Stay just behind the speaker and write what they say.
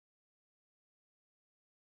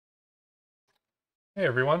Hey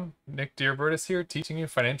everyone, Nick Dearbertis here teaching you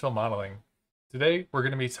financial modeling. Today we're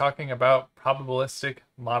going to be talking about probabilistic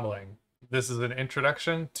modeling. This is an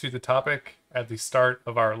introduction to the topic at the start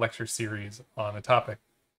of our lecture series on the topic.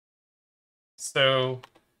 So,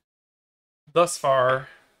 thus far,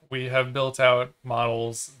 we have built out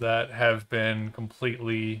models that have been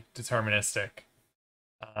completely deterministic.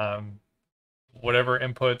 Whatever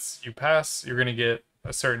inputs you pass, you're going to get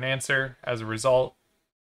a certain answer as a result.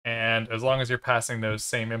 And as long as you're passing those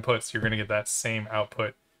same inputs, you're going to get that same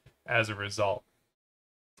output as a result.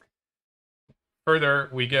 Further,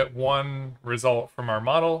 we get one result from our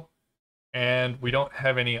model, and we don't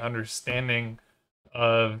have any understanding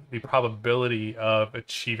of the probability of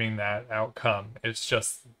achieving that outcome. It's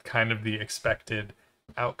just kind of the expected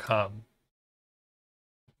outcome.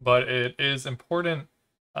 But it is important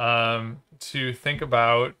to think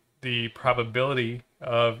about the probability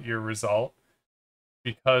of your result,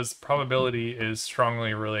 because probability is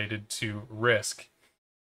strongly related to risk.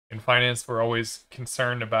 In finance, we're always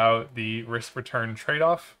concerned about the risk-return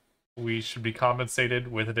trade-off. We should be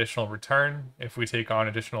compensated with additional return if we take on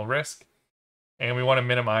additional risk, and we want to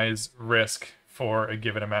minimize risk for a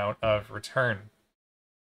given amount of return.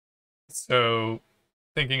 So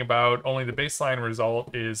thinking about only the baseline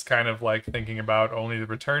result is kind of like thinking about only the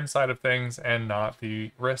return side of things and not the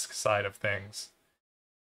risk side of things.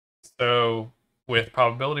 So with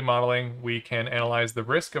probability modeling, we can analyze the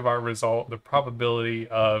risk of our result, the probability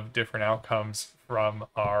of different outcomes from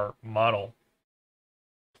our model.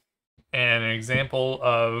 And an example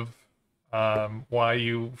of why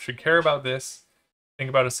you should care about this, think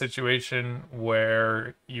about a situation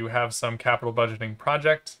where you have some capital budgeting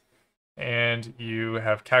project and you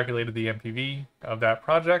have calculated the NPV of that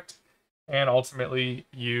project, and ultimately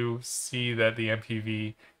you see that the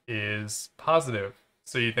NPV is positive.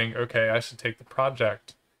 So you think, okay, I should take the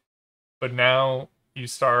project. But now you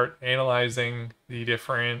start analyzing the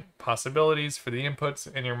different possibilities for the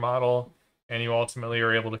inputs in your model, and you ultimately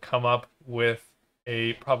are able to come up with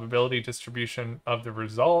a probability distribution of the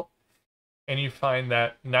result. And you find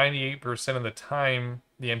that 98% of the time,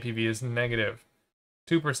 the NPV is negative.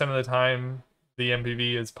 2% of the time, the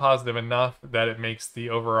NPV is positive enough that it makes the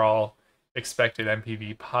overall expected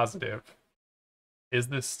NPV positive. Is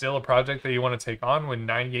this still a project that you want to take on when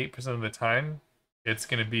 98% of the time it's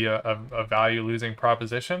going to be a value losing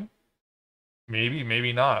proposition? Maybe,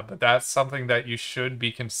 maybe not, but that's something that you should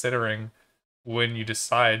be considering when you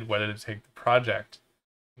decide whether to take the project,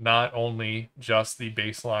 not only just the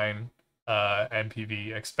baseline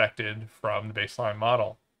NPV expected from the baseline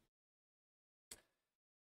model.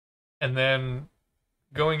 And then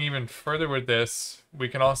going even further with this, we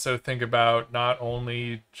can also think about not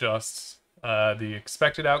only just the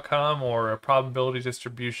expected outcome or a probability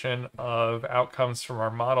distribution of outcomes from our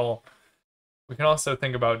model. We can also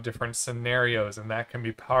think about different scenarios, and that can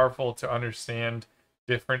be powerful to understand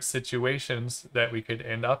different situations that we could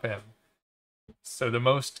end up in. So the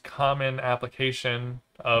most common application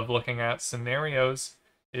of looking at scenarios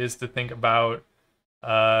is to think about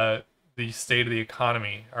the state of the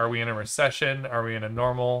economy. Are we in a recession? Are we in a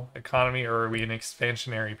normal economy? Or are we in an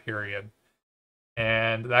expansionary period?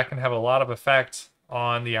 And that can have a lot of effect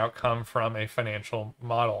on the outcome from a financial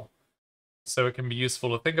model. So it can be useful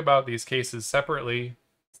to think about these cases separately,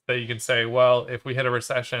 that you can say, well, if we hit a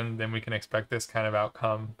recession, then we can expect this kind of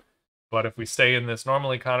outcome. But if we stay in this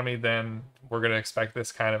normal economy, then we're going to expect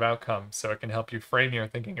this kind of outcome. So it can help you frame your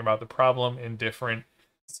thinking about the problem in different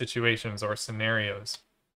situations or scenarios.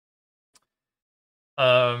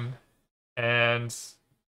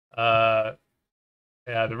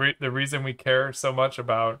 Yeah, the reason we care so much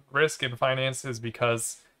about risk in finance is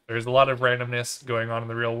because there's a lot of randomness going on in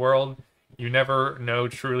the real world. You never know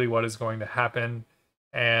truly what is going to happen,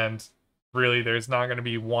 and really there's not going to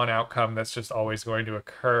be one outcome that's just always going to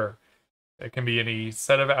occur. It can be any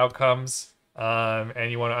set of outcomes,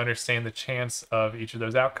 and you want to understand the chance of each of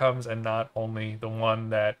those outcomes and not only the one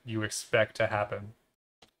that you expect to happen.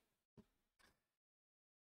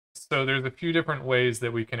 So there's a few different ways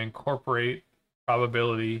that we can incorporate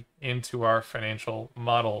probability into our financial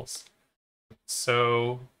models.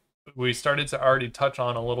 So we started to already touch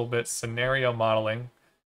on a little bit scenario modeling,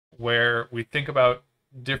 where we think about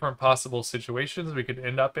different possible situations we could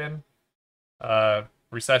end up in,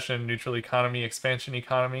 recession, neutral economy, expansion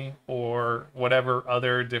economy, or whatever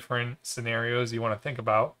other different scenarios you want to think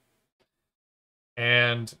about.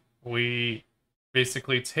 And we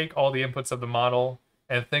basically take all the inputs of the model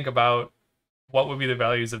and think about what would be the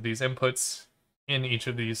values of these inputs in each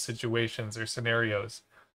of these situations or scenarios.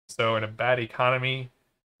 So in a bad economy,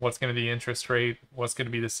 what's going to be the interest rate? What's going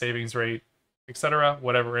to be the savings rate? etc.,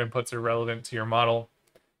 whatever inputs are relevant to your model,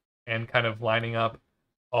 and kind of lining up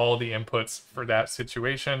all the inputs for that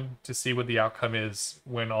situation to see what the outcome is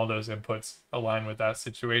when all those inputs align with that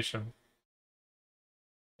situation.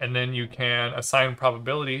 And then you can assign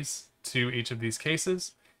probabilities to each of these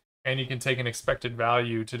cases, and you can take an expected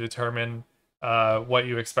value to determine what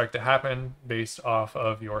you expect to happen based off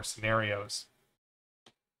of your scenarios.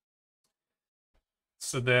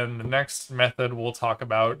 So then the next method we'll talk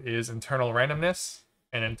about is internal randomness.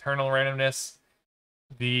 And internal randomness,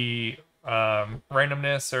 the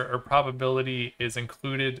randomness or probability is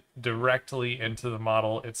included directly into the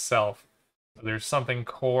model itself. So there's something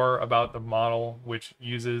core about the model which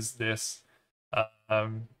uses this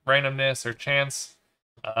randomness or chance.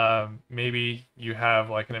 Maybe you have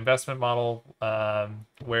like an investment model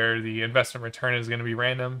where the investment return is going to be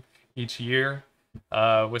random each year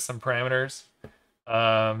with some parameters,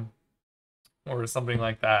 or something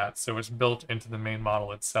like that. So it's built into the main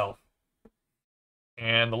model itself.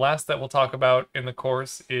 And the last that we'll talk about in the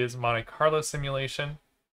course is Monte Carlo simulation.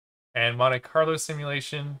 And Monte Carlo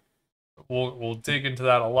simulation, we'll dig into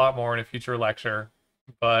that a lot more in a future lecture.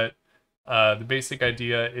 But the basic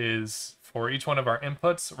idea is for each one of our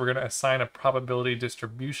inputs, we're going to assign a probability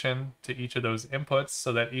distribution to each of those inputs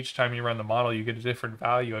so that each time you run the model, you get a different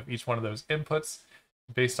value of each one of those inputs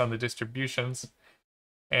based on the distributions.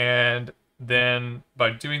 And then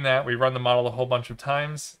by doing that, we run the model a whole bunch of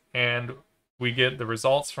times and we get the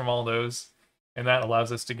results from all those. And that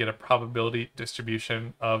allows us to get a probability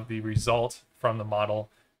distribution of the result from the model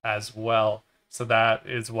as well. So that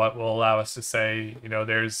is what will allow us to say, you know,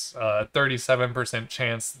 there's a 37%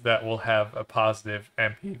 chance that we'll have a positive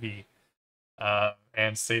MPV,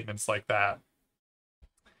 and statements like that.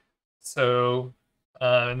 So,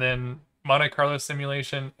 and then Monte Carlo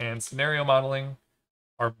simulation and scenario modeling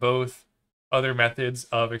are both other methods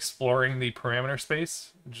of exploring the parameter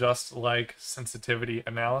space, just like sensitivity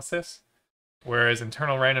analysis. Whereas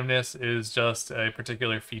internal randomness is just a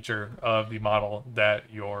particular feature of the model that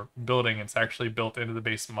you're building. It's actually built into the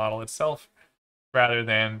base model itself rather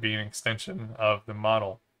than being an extension of the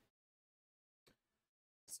model.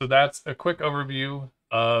 So that's a quick overview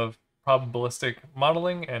of probabilistic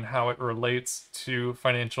modeling and how it relates to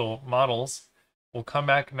financial models. We'll come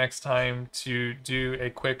back next time to do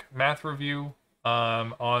a quick math review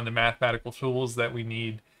on the mathematical tools that we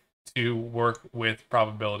need to work with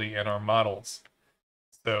probability in our models.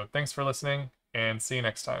 So thanks for listening and see you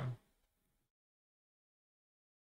next time.